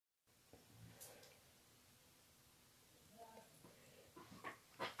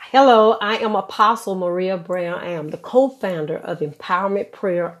Hello, I am Apostle Maria Brown. I am the co-founder of Empowerment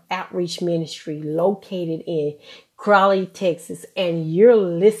Prayer Outreach Ministry located in Crowley, Texas, and you're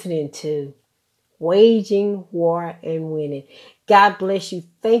listening to Waging War and Winning. God bless you.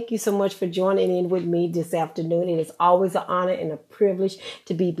 Thank you so much for joining in with me this afternoon. It is always an honor and a privilege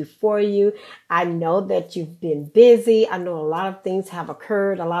to be before you. I know that you've been busy. I know a lot of things have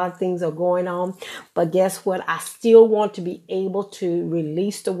occurred. A lot of things are going on. But guess what? I still want to be able to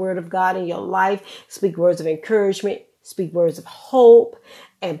release the word of God in your life, speak words of encouragement, speak words of hope,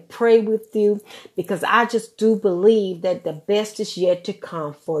 and pray with you, because I just do believe that the best is yet to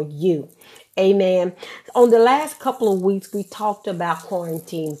come for you. Amen. On the last couple of weeks, we talked about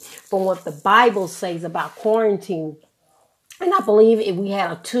quarantine, from what the Bible says about quarantine. And I believe we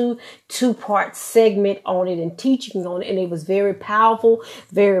had a two-part segment on it and teaching on it. And it was very powerful,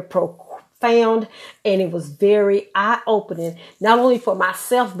 very profound, and it was very eye-opening, not only for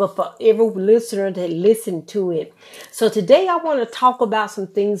myself, but for every listener that listened to it. So today I want to talk about some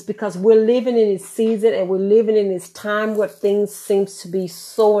things, because we're living in this season and we're living in this time where things seems to be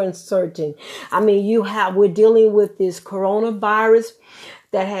so uncertain. I mean, we're dealing with this coronavirus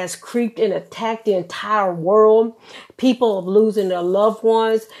that has creeped and attacked the entire world. People are losing their loved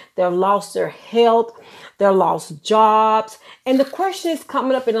ones. They've lost their health. They've lost jobs. And the question is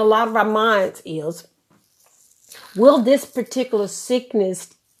coming up in a lot of our minds is, will this particular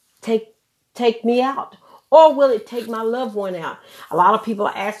sickness take me out? Or will it take my loved one out? A lot of people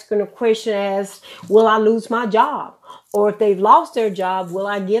are asking the question as, will I lose my job? Or if they've lost their job, will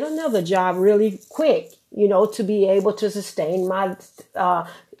I get another job really quick, to be able to sustain my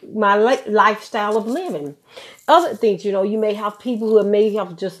lifestyle of living? Other things, you may have people who may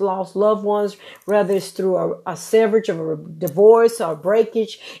have just lost loved ones, whether it's through a severance of a divorce or a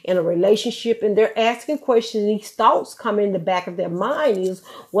breakage in a relationship, and they're asking questions. These thoughts come in the back of their mind is,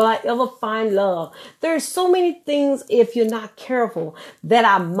 will I ever find love? There's so many things, if you're not careful, that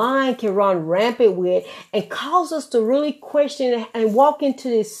our mind can run rampant with and cause us to really question and walk into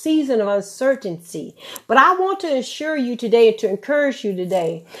this season of uncertainty. But I want to assure you today and to encourage you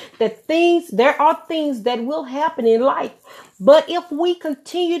today that there are things that will happen in life. But if we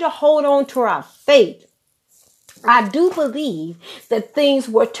continue to hold on to our faith, I do believe that things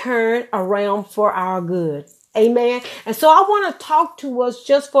will turn around for our good. Amen. And so I want to talk to us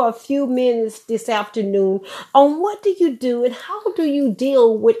just for a few minutes this afternoon on what do you do and how do you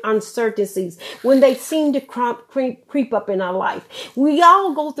deal with uncertainties when they seem to creep up in our life. We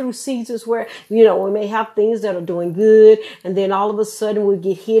all go through seasons where, we may have things that are doing good, and then all of a sudden we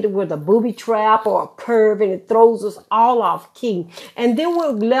get hit with a booby trap or a curve, and it throws us all off key. And then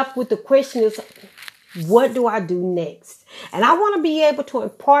we're left with the question is, what do I do next? And I want to be able to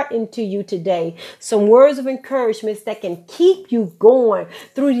impart into you today some words of encouragement that can keep you going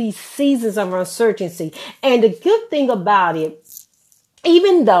through these seasons of uncertainty. And the good thing about it,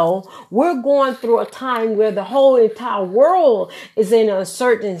 even though we're going through a time where the whole entire world is in an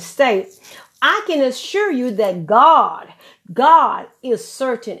uncertain state, I can assure you that God is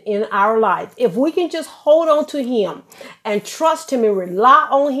certain in our life. If we can just hold on to him and trust him and rely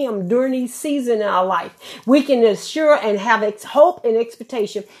on him during these seasons in our life, we can assure and have hope and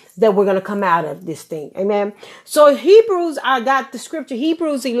expectation that we're going to come out of this thing. Amen. So I got the scripture,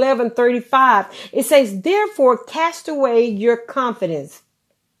 Hebrews 11:35. It says, therefore cast away your confidence,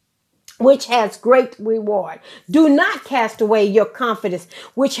 which has great reward. Do not cast away your confidence,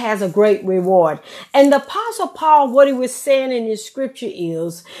 which has a great reward. And the Apostle Paul, what he was saying in his scripture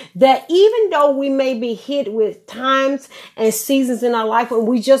is that even though we may be hit with times and seasons in our life when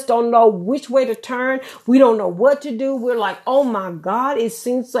we just don't know which way to turn, we don't know what to do, we're like, oh my God, it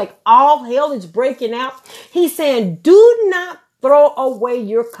seems like all hell is breaking out. He's saying, do not throw away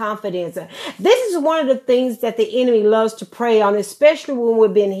your confidence. This is one of the things that the enemy loves to prey on, especially when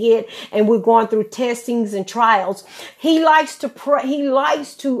we've been hit and we're going through testings and trials. He likes to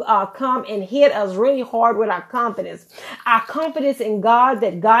come and hit us really hard with our confidence. Our confidence in God,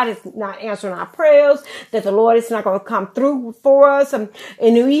 that God is not answering our prayers, that the Lord is not going to come through for us, and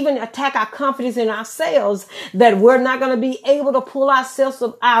to even attack our confidence in ourselves, that we're not going to be able to pull ourselves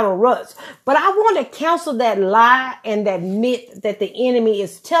up out of ruts. But I want to counsel that lie and that myth that the enemy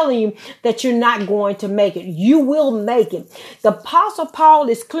is telling you that you're not going to make it. You will make it. The Apostle Paul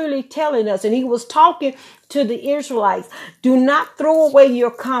is clearly telling us, and he was talking to the Israelites, do not throw away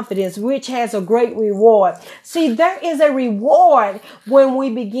your confidence, which has a great reward. See, there is a reward when we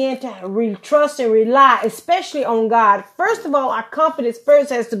begin to trust and rely, especially on God. First of all, our confidence first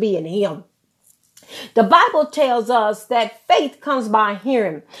has to be in him. The Bible tells us that faith comes by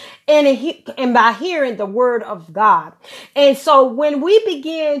hearing, and by hearing the word of God. And so when we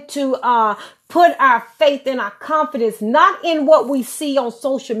begin to put our faith and our confidence not in what we see on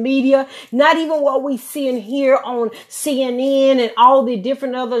social media, not even what we see and hear on CNN and all the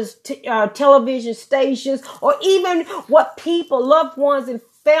different other television stations, or even what people, loved ones, and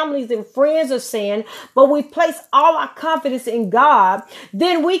families and friends are saying, but we place all our confidence in God,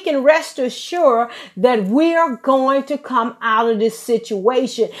 then we can rest assured that we are going to come out of this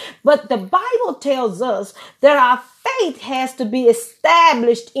situation. But the Bible tells us that our faith has to be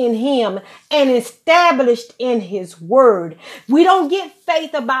established in Him and established in His word. We don't get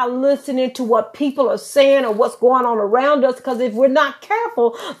faith about listening to what people are saying or what's going on around us, because if we're not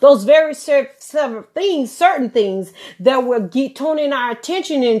careful, those very certain things that we're tuning our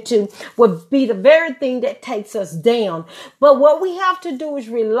attention into will be the very thing that takes us down. But what we have to do is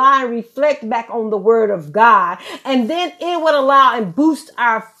rely and reflect back on the word of God, and then it would allow and boost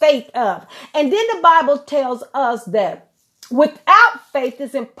our faith up. And then the Bible tells us that without faith,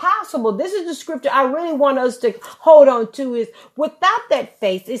 it's impossible. This is the scripture I really want us to hold on to, is without that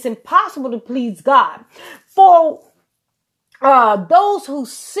faith, it's impossible to please God. For those who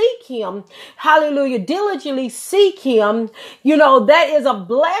seek Him, hallelujah, diligently seek Him, that is a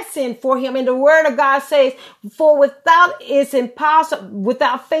blessing for Him. And the word of God says, for without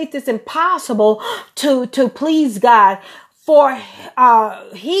faith, it's impossible to please God. For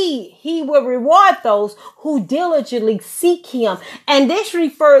he will reward those who diligently seek Him. And this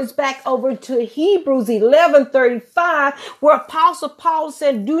refers back over to Hebrews 11:35, where Apostle Paul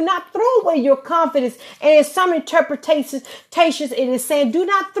said, do not throw away your confidence. And in some interpretations, it is saying, do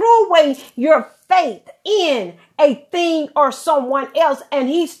not throw away your faith in a thing or someone else. And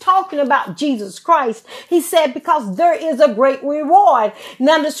he's talking about Jesus Christ. He said, because there is a great reward.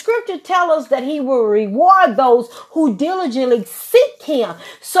 Now the scripture tells us that He will reward those who diligently seek Him.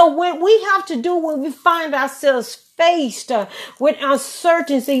 So what we have to do when we find ourselves faced with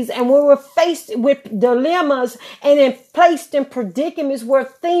uncertainties, and when we're faced with dilemmas and then placed in predicaments where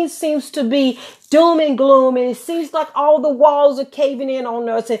things seems to be doom and gloom, and it seems like all the walls are caving in on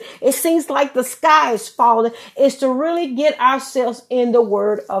us, and it seems like the sky is falling, is to really get ourselves in the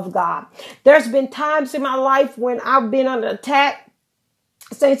word of God. There's been times in my life when I've been under attack,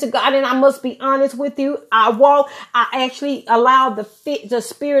 saints of God, and I must be honest with you, I actually allowed the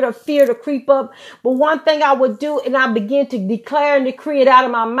spirit of fear to creep up. But one thing I would do, and I begin to declare and decree it out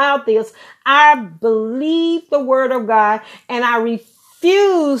of my mouth, is I believe the word of God, and I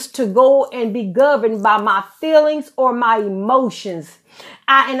refuse to go and be governed by my feelings or my emotions.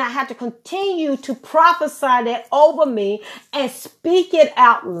 And I had to continue to prophesy that over me and speak it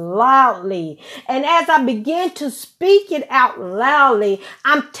out loudly. And as I begin to speak it out loudly,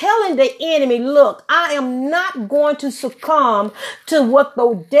 I'm telling the enemy, look, I am not going to succumb to what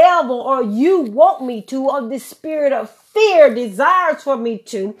the devil or you want me to, or the spirit of fear desires for me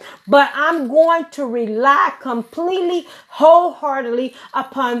to, but I'm going to rely completely, wholeheartedly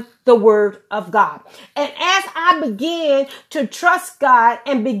upon the word of God. And as I begin to trust God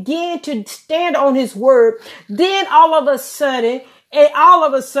and begin to stand on His word, then all of a sudden,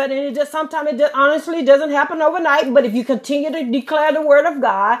 it just sometimes honestly doesn't happen overnight. But if you continue to declare the word of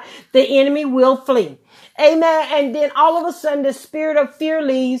God, the enemy will flee. Amen. And then all of a sudden the spirit of fear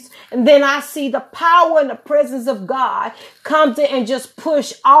leaves, and then I see the power and the presence of God come to and just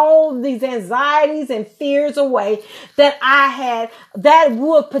push all these anxieties and fears away that I had, that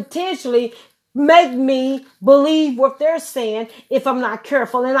would potentially make me believe what they're saying if I'm not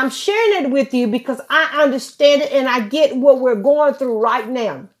careful. And I'm sharing it with you because I understand it and I get what we're going through right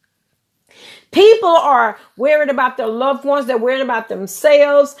now. People are worried about their loved ones. They're worried about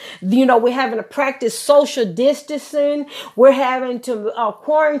themselves. We're having to practice social distancing. We're having to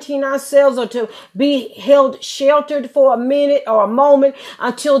quarantine ourselves, or to be held sheltered for a minute or a moment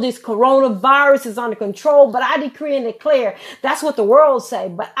until this coronavirus is under control. But I decree and declare, that's what the world say,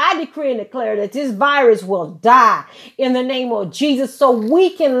 but I decree and declare that this virus will die in the name of Jesus, so we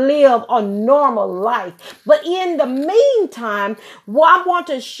can live a normal life. But in the meantime, what I want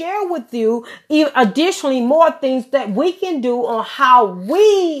to share with you, additionally, more things that we can do on how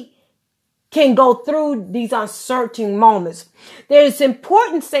we can go through these uncertain moments. There's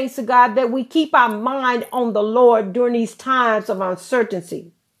important, saints of God, that we keep our mind on the Lord during these times of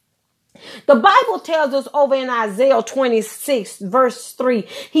uncertainty. The Bible tells us over in Isaiah 26 verse 3,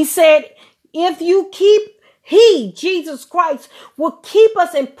 He said, if you keep He, Jesus Christ, will keep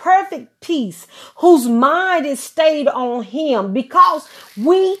us in perfect peace, whose mind is stayed on Him, because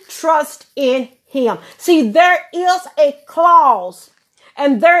we trust in Him. See, there is a clause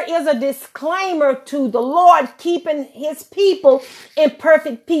And there is a disclaimer to the Lord keeping his people in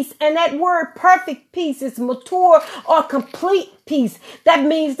perfect peace. And that word perfect peace is mature or complete peace. That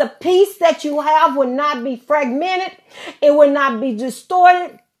means the peace that you have will not be fragmented. It will not be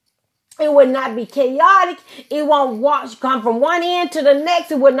distorted. It would not be chaotic. It won't come from one end to the next.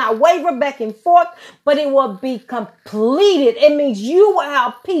 It would not waver back and forth, but it will be completed. It means you will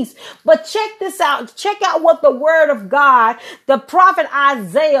have peace. But check this out. Check out what the word of God, the prophet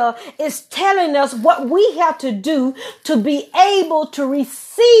Isaiah, is telling us what we have to do to be able to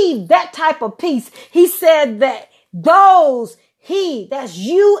receive that type of peace. He said that that's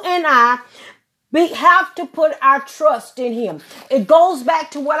you and I, we have to put our trust in him. It goes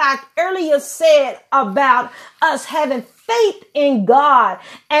back to what I earlier said about us having faith in God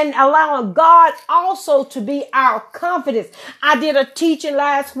and allowing God also to be our confidence. I did a teaching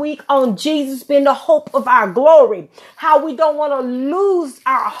last week on Jesus being the hope of our glory, how we don't want to lose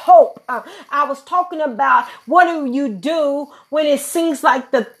our hope. I was talking about what do you do when it seems like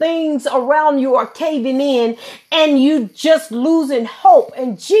the things around you are caving in and you just losing hope.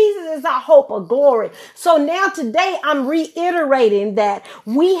 And Jesus is our hope of glory. So now today I'm reiterating that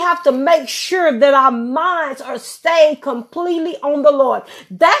we have to make sure that our minds are stayed completely on the Lord.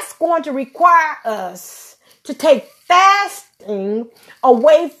 That's going to require us to take fasting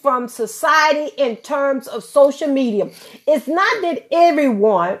away from society in terms of social media. It's not that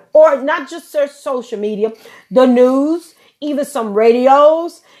everyone, or not just their social media, the news, even some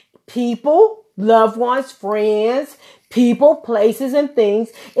radios, people, loved ones, friends, people, places, and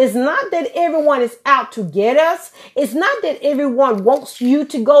things. It's not that everyone is out to get us. It's not that everyone wants you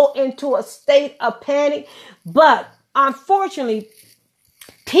to go into a state of panic. But unfortunately,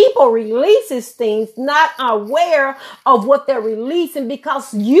 people releases things not aware of what they're releasing,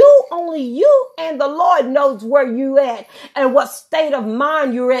 because only you and the Lord knows where you at and what state of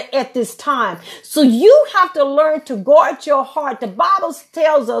mind you're at this time. So you have to learn to guard your heart. The Bible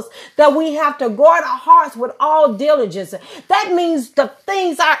tells us that we have to guard our hearts with all diligence. That means the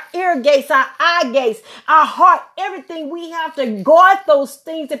things, our ear gates, our eye gates, our heart, everything, we have to guard those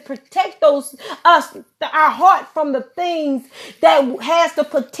things and protect our heart from the things that has the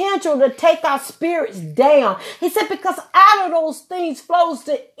potential to take our spirits down. He said, because out of those things flows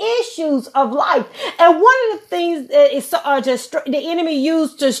the issues of life. And one of the things that is the enemy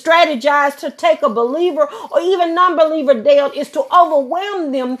used to strategize to take a believer or even non-believer down is to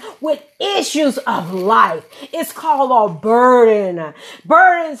overwhelm them with issues of life. It's called a burden.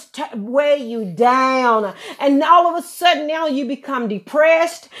 Burdens weigh you down. And all of a sudden now you become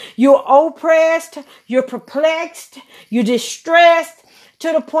depressed, you're oppressed, you're perplexed, you're distressed,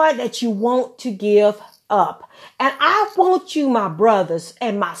 to the point that you want to give up. And I want you, my brothers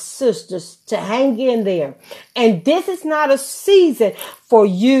and my sisters, to hang in there. And this is not a season for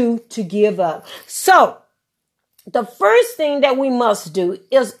you to give up. So the first thing that we must do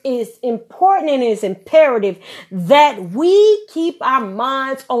is important and is imperative that we keep our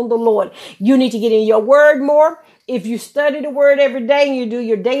minds on the Lord. You need to get in your word more. If you study the word every day and you do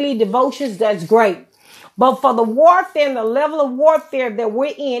your daily devotions, that's great. But for the warfare and the level of warfare that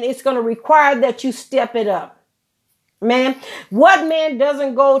we're in, it's going to require that you step it up. Man, what man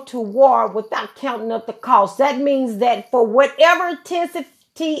doesn't go to war without counting up the cost? That means that for whatever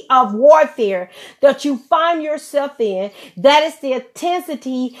intensity of warfare that you find yourself in, that is the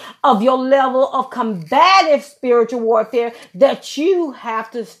intensity of your level of combative spiritual warfare that you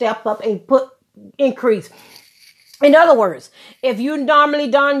have to step up and increase. In other words, if you normally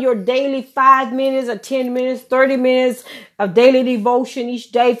done your daily 5 minutes or 10 minutes, 30 minutes of daily devotion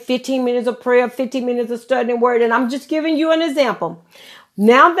each day, 15 minutes of prayer, 15 minutes of studying word, and I'm just giving you an example.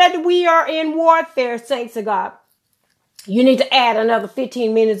 Now that we are in warfare, saints of God, you need to add another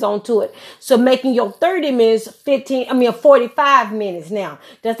 15 minutes onto it. So making your 30 minutes 45 minutes now.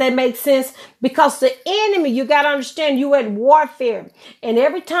 Does that make sense? Because the enemy, you got to understand, you at warfare. And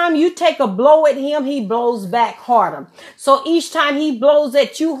every time you take a blow at him, he blows back harder. So each time he blows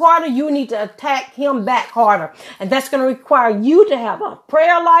at you harder, you need to attack him back harder. And that's going to require you to have a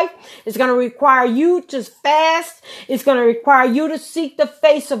prayer life. It's going to require you to fast. It's going to require you to seek the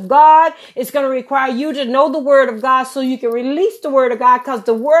face of God. It's going to require you to know the word of God so you can release the word of God, because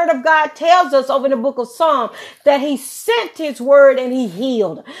the word of God tells us over in the book of Psalms that he sent his word and he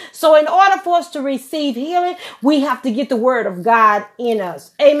healed. So in order for us to receive healing, we have to get the word of God in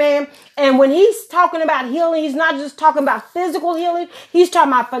us. Amen. And when he's talking about healing, he's not just talking about physical healing. He's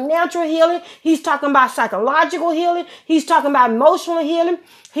talking about financial healing. He's talking about psychological healing. He's talking about emotional healing.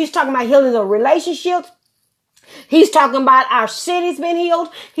 He's talking about healing of relationships. He's talking about our cities being healed.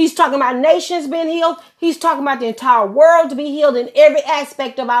 He's talking about nations being healed. He's talking about the entire world to be healed in every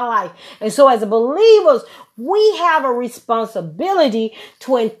aspect of our life. And so as believers, we have a responsibility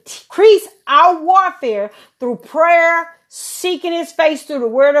to increase our warfare through prayer, seeking his face through the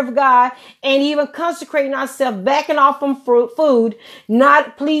word of God, and even consecrating ourselves, backing off from food,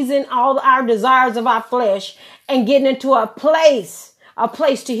 not pleasing all our desires of our flesh, and getting into a place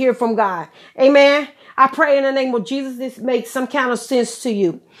to hear from God. Amen. I pray in the name of Jesus, this makes some kind of sense to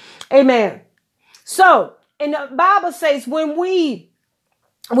you. Amen. So, and the Bible says when we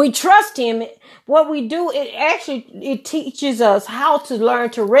trust him, what we do, it teaches us how to learn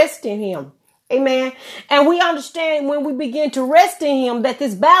to rest in him. Amen. And we understand when we begin to rest in him that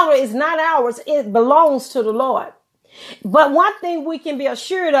this battle is not ours. It belongs to the Lord. But one thing we can be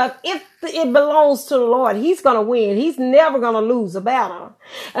assured of, if it belongs to the Lord, he's going to win. He's never going to lose a battle.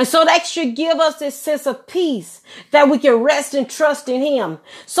 And so that should give us this sense of peace that we can rest and trust in him.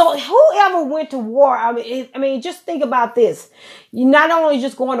 So whoever went to war, I mean, just think about this. You not only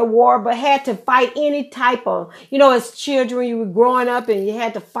just going to war, but had to fight any type of, as children, you were growing up and you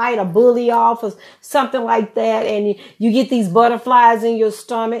had to fight a bully off or something like that. And you get these butterflies in your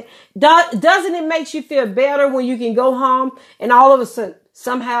stomach. Doesn't it make you feel better when you can go home and all of a sudden,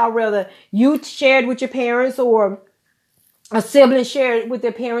 somehow, whether you shared with your parents or a sibling shared with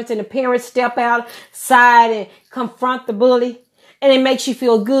their parents and the parents step outside and confront the bully, and it makes you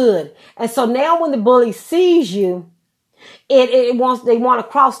feel good. And so now when the bully sees you, they want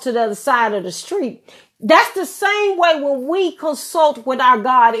to cross to the other side of the street. That's the same way when we consult with our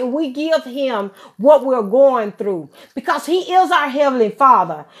God and we give him what we're going through, because he is our heavenly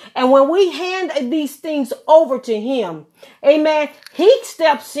Father. And when we hand these things over to him, amen, he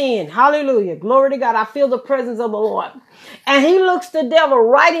steps in. Hallelujah. Glory to God. I feel the presence of the Lord. And he looks the devil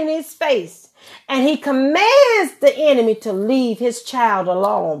right in his face. And he commands the enemy to leave his child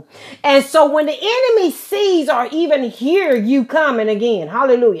alone. And so when the enemy sees or even hear you coming again,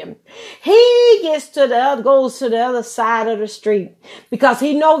 hallelujah, he goes to the other side of the street, because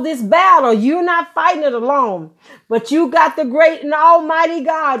he knows this battle, you're not fighting it alone, but you got the great and almighty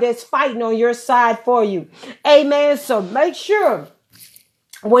God that's fighting on your side for you. Amen. So make sure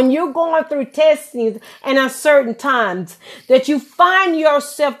when you're going through testing and uncertain times that you find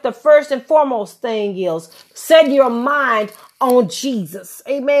yourself, the first and foremost thing is set your mind on Jesus.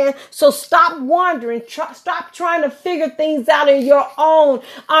 Amen. So stop wondering. Stop trying to figure things out in your own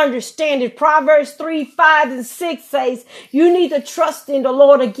understanding. Proverbs 3:5-6 says you need to trust in the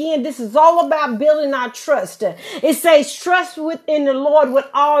Lord. Again, this is all about building our trust. It says trust within the Lord with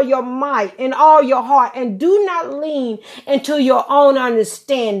all your might and all your heart, and do not lean into your own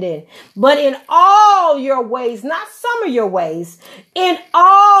understanding, but in all your ways, not some of your ways, in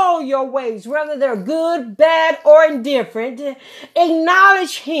all your ways, whether they're good, bad, or indifferent,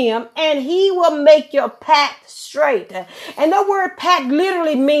 acknowledge him and he will make your path straight. And the word path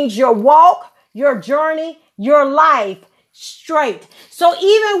literally means your walk, your journey, your life straight. So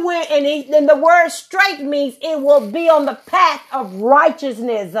even when, and the word straight means it will be on the path of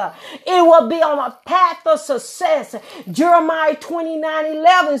righteousness. It will be on a path of success. Jeremiah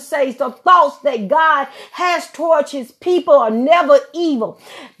 29:11 says the thoughts that God has towards his people are never evil,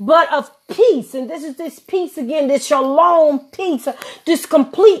 but of peace. And this is this peace again, this shalom peace, this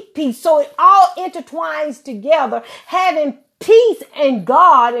complete peace. So it all intertwines together, having peace in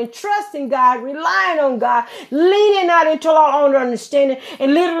God and trusting God, relying on God, leaning not into our own understanding.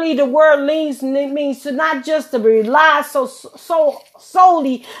 And literally the word leans means to not just to rely so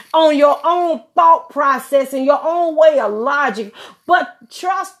solely on your own thought process and your own way of logic, but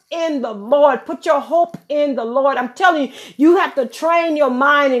trust in the Lord. Put your hope in the Lord. I'm telling you, you have to train your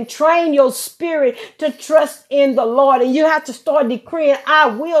mind and train your spirit to trust in the Lord. And you have to start decreeing, I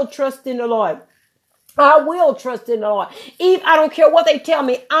will trust in the Lord. I will trust in the Lord. I don't care what they tell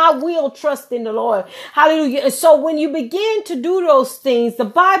me. I will trust in the Lord. Hallelujah. And so when you begin to do those things, the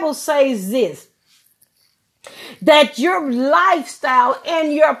Bible says this, that your lifestyle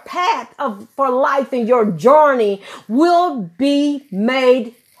and your path for life and your journey will be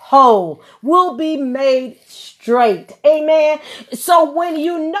made whole, will be made straight. Amen. So when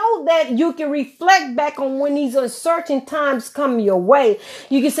you know that, you can reflect back on when these uncertain times come your way.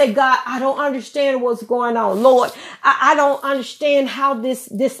 You can say, God, I don't understand what's going on. Lord, I don't understand how this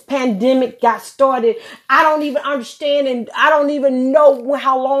pandemic got started. I don't even understand, and I don't even know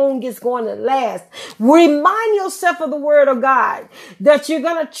how long it's going to last. Remind yourself of the word of God, that you're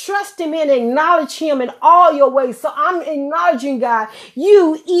going to trust him and acknowledge him in all your ways. So I'm acknowledging God,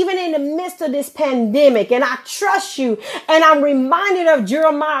 you, even in the midst of this pandemic, and I trust you. And I'm reminded of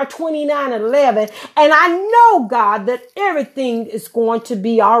Jeremiah 29:11. And I know, God, that everything is going to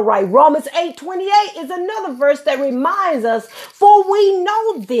be all right. Romans 8:28 is another verse that reminds us, for we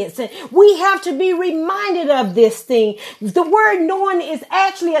know this. We have to be reminded of this thing. The word knowing is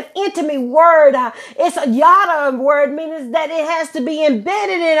actually an intimate word. It's a yada word, meaning that it has to be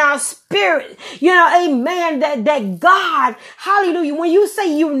embedded in our spirit. Amen. That God, hallelujah. When you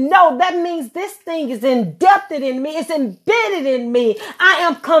say you know, that means this thing is inducted in me. It's embedded in me. I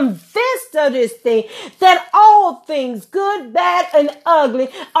am convinced of this thing, that all things, good, bad, and ugly,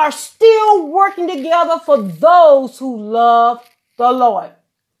 are still working together for those who love the Lord.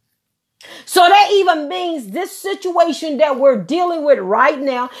 So that even means this situation that we're dealing with right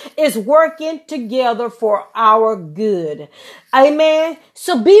now is working together for our good. Amen.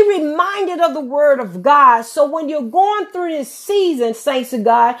 So be reminded of the word of God. So when you're going through this season, saints of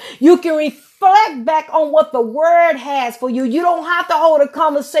God, you can reflect back on what the word has for you. You don't have to hold a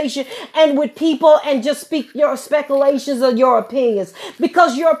conversation and with people and just speak your speculations or your opinions,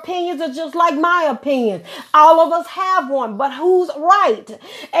 because your opinions are just like my opinion. All of us have one, but who's right?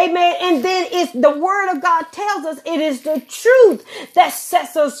 Amen. And then it's the word of God tells us it is the truth that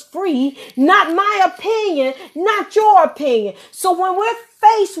sets us free, not my opinion, not your opinion. So when we're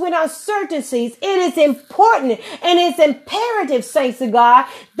faced with uncertainties, it is important and it's imperative, saints of God,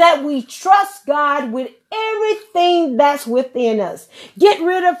 that we trust God with everything that's within us. Get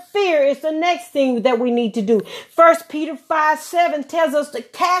rid of fear is the next thing that we need to do. 1 Peter 5:7 tells us to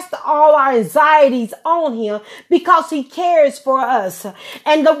cast all our anxieties on him because he cares for us.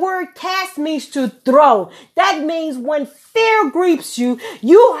 And the word cast means to throw. That means when fear grips you,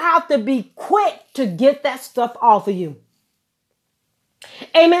 you have to be quick to get that stuff off of you.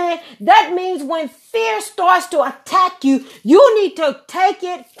 Amen. That means when fear starts to attack you, you need to take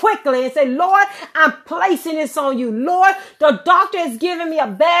it quickly and say, Lord, I'm placing this on you. Lord, the doctor has given me a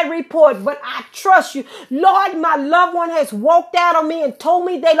bad report, but I trust you. Lord, my loved one has walked out on me and told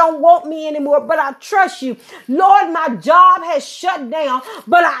me they don't want me anymore, but I trust you. Lord, my job has shut down,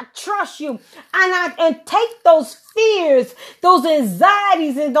 but I trust you. And take those fears, those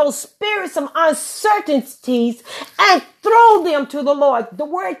anxieties, and those spirits of uncertainties and throw them to the Lord. The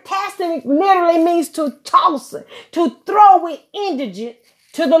word casting literally means to toss it, to throw with indigent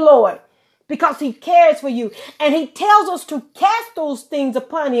to the Lord, because he cares for you. And he tells us to cast those things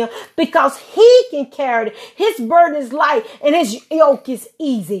upon him because he can carry it. His burden is light and his yoke is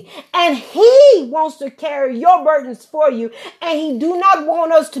easy. And he wants to carry your burdens for you. And he do not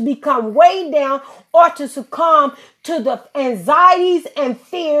want us to become weighed down or to succumb to the anxieties and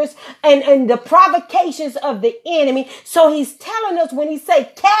fears and the provocations of the enemy. So he's telling us, when he say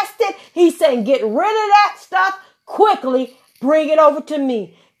cast it, he's saying get rid of that stuff quickly, bring it over to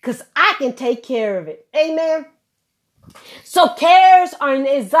me, because I can take care of it. Amen. So cares or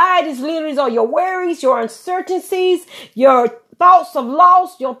anxieties literally are your worries, your uncertainties, your thoughts of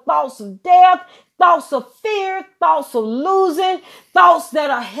loss, your thoughts of death, thoughts of fear, thoughts of losing, thoughts that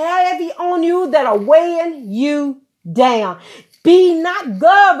are heavy on you, that are weighing you down. Be not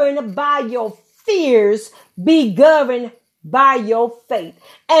governed by your fears. Be governed by your faith.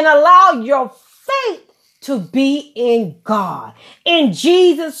 And allow your faith to be in God, in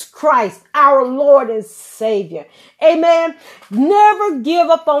Jesus Christ, our Lord and Savior. Amen. Never give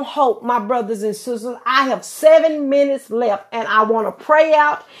up on hope, my brothers and sisters. I have 7 minutes left and I want to pray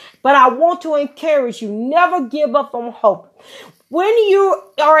out, but I want to encourage you, never give up on hope. When you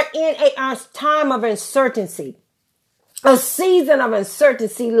are in a time of uncertainty, a season of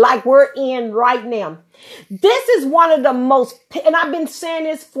uncertainty like we're in right now, this is one of the most, and I've been saying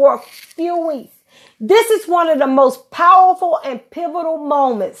this for a few weeks, this is one of the most powerful and pivotal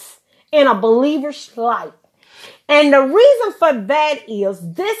moments in a believer's life. And the reason for that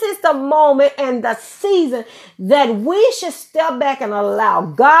is this is the moment and the season that we should step back and allow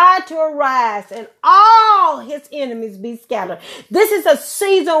God to arise and all his enemies be scattered. This is a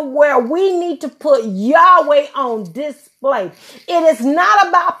season where we need to put Yahweh on display. It is not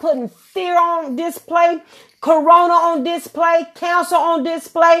about putting fear on display, corona on display, cancer on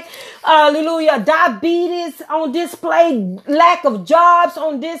display, hallelujah, diabetes on display, lack of jobs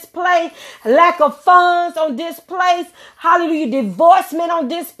on display, lack of funds on display, hallelujah, divorcement on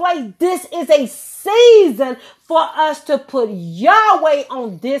display. This is a season for us to put Yahweh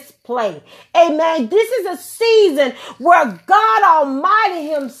on display. Amen. This is a season where God Almighty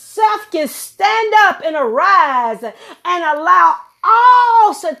himself can stand up and arise and allow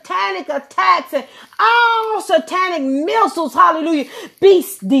all satanic attacks and all satanic missiles, hallelujah, be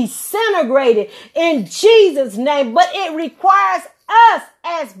disintegrated in Jesus' name. But it requires us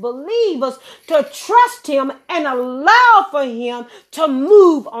as believers to trust him and allow for him to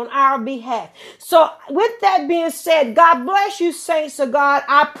move on our behalf. So with that being said, God bless you, saints of God.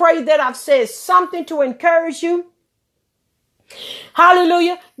 I pray that I've said something to encourage you.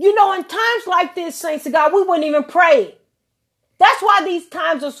 Hallelujah. You know, in times like this, saints of God, we wouldn't even pray. That's why these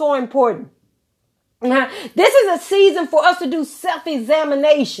times are so important. This is a season for us to do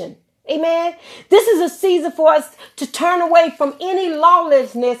self-examination. Amen. This is a season for us to turn away from any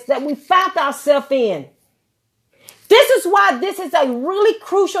lawlessness that we found ourselves in. This is why this is a really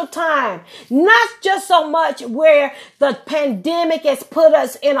crucial time, not just so much where the pandemic has put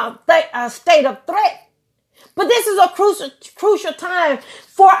us in a state of threat, but this is a crucial time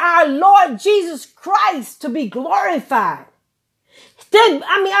for our Lord Jesus Christ to be glorified.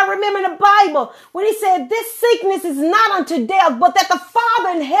 I remember in the Bible when he said, this sickness is not unto death, but that the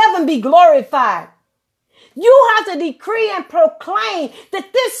Father in heaven be glorified. You have to decree and proclaim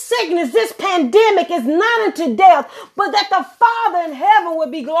that this sickness, this pandemic is not unto death, but that the Father in heaven will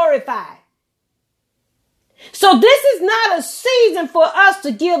be glorified. So this is not a season for us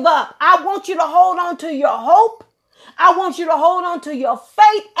to give up. I want you to hold on to your hope. I want you to hold on to your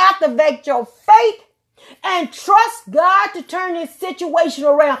faith, activate your faith, and trust God to turn this situation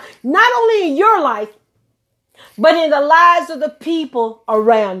around, not only in your life, but in the lives of the people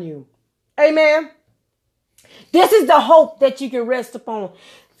around you. Amen. This is the hope that you can rest upon.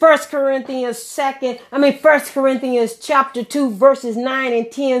 1 Corinthians chapter 2, verses 9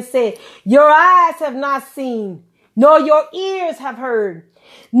 and 10 said, your eyes have not seen, nor your ears have heard,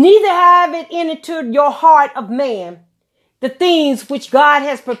 neither have it entered your heart of man, the things which God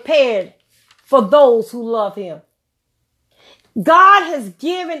has prepared for those who love him. God has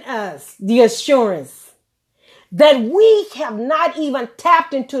given us the assurance that we have not even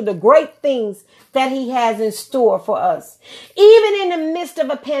tapped into the great things that he has in store for us. Even in the midst of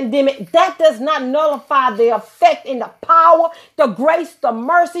a pandemic, that does not nullify the effect and the power, the grace, the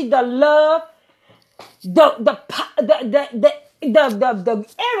mercy, the love, the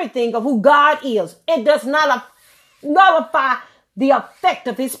everything of who God is. It does not nullify the effect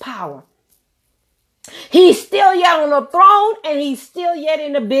of his power. He's still yet on the throne, and he's still yet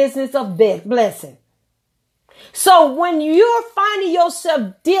in the business of blessing. So when you're finding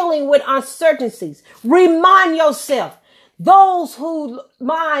yourself dealing with uncertainties, remind yourself, those whose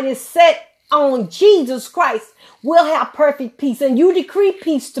mind is set on Jesus Christ will have perfect peace, and you decree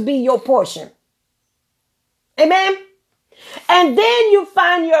peace to be your portion. Amen. And then you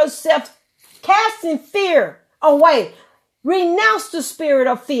find yourself casting fear away. Renounce the spirit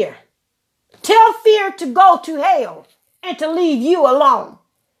of fear. Tell fear to go to hell and to leave you alone.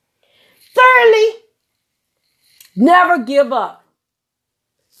 Thirdly, never give up.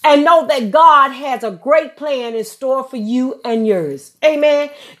 And know that God has a great plan in store for you and yours.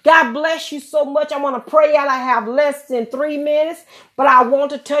 Amen. God bless you so much. I want to pray out. I have less than 3 minutes, but I want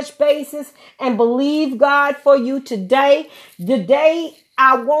to touch bases and believe God for you today. Today,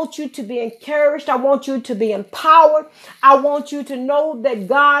 I want you to be encouraged. I want you to be empowered. I want you to know that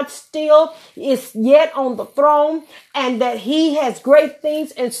God still is yet on the throne and that he has great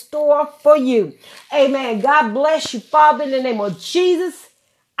things in store for you. Amen. God bless you, Father, in the name of Jesus.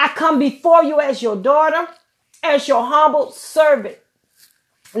 I come before you as your daughter, as your humble servant,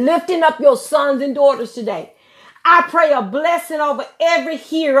 lifting up your sons and daughters today. I pray a blessing over every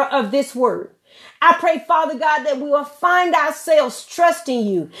hearer of this word. I pray, Father God, that we will find ourselves trusting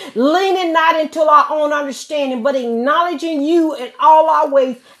you, leaning not into our own understanding, but acknowledging you in all our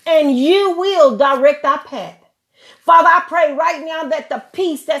ways, and you will direct our path. Father, I pray right now that the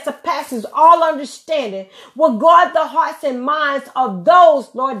peace that surpasses all understanding will guard the hearts and minds of those,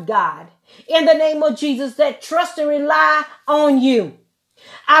 Lord God, in the name of Jesus, that trust and rely on you.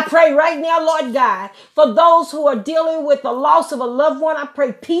 I pray right now, Lord God, for those who are dealing with the loss of a loved one. I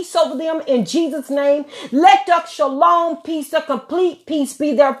pray peace over them in Jesus' name. Let the shalom peace, the complete peace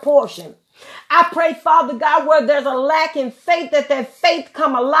be their portion. I pray, Father God, where there's a lack in faith, that that faith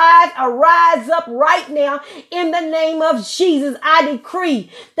come alive, arise up right now in the name of Jesus. I decree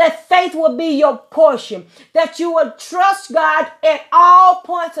that faith will be your portion, that you will trust God at all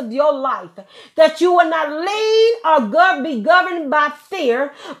points of your life, that you will not lean or be governed by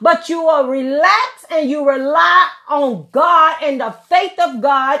fear, but you will relax and you rely on God and the faith of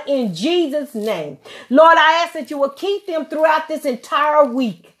God in Jesus' name. Lord, I ask that you will keep them throughout this entire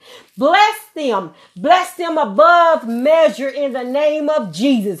week. Bless them. Bless them above measure in the name of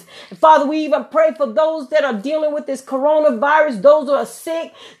Jesus. Father, we even pray for those that are dealing with this coronavirus, those who are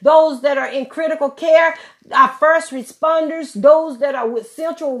sick, those that are in critical care, our first responders, those that are with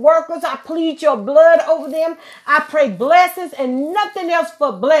essential workers. I plead your blood over them. I pray blessings and nothing else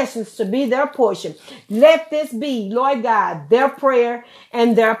but blessings to be their portion. Let this be, Lord God, their prayer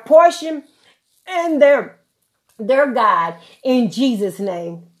and their portion and their God in Jesus'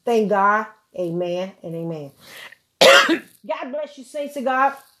 name. Thank God. Amen and amen. God bless you, saints of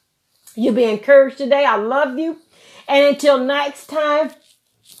God. You be encouraged today. I love you. And until next time,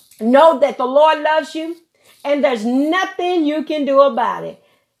 know that the Lord loves you and there's nothing you can do about it.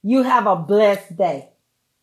 You have a blessed day.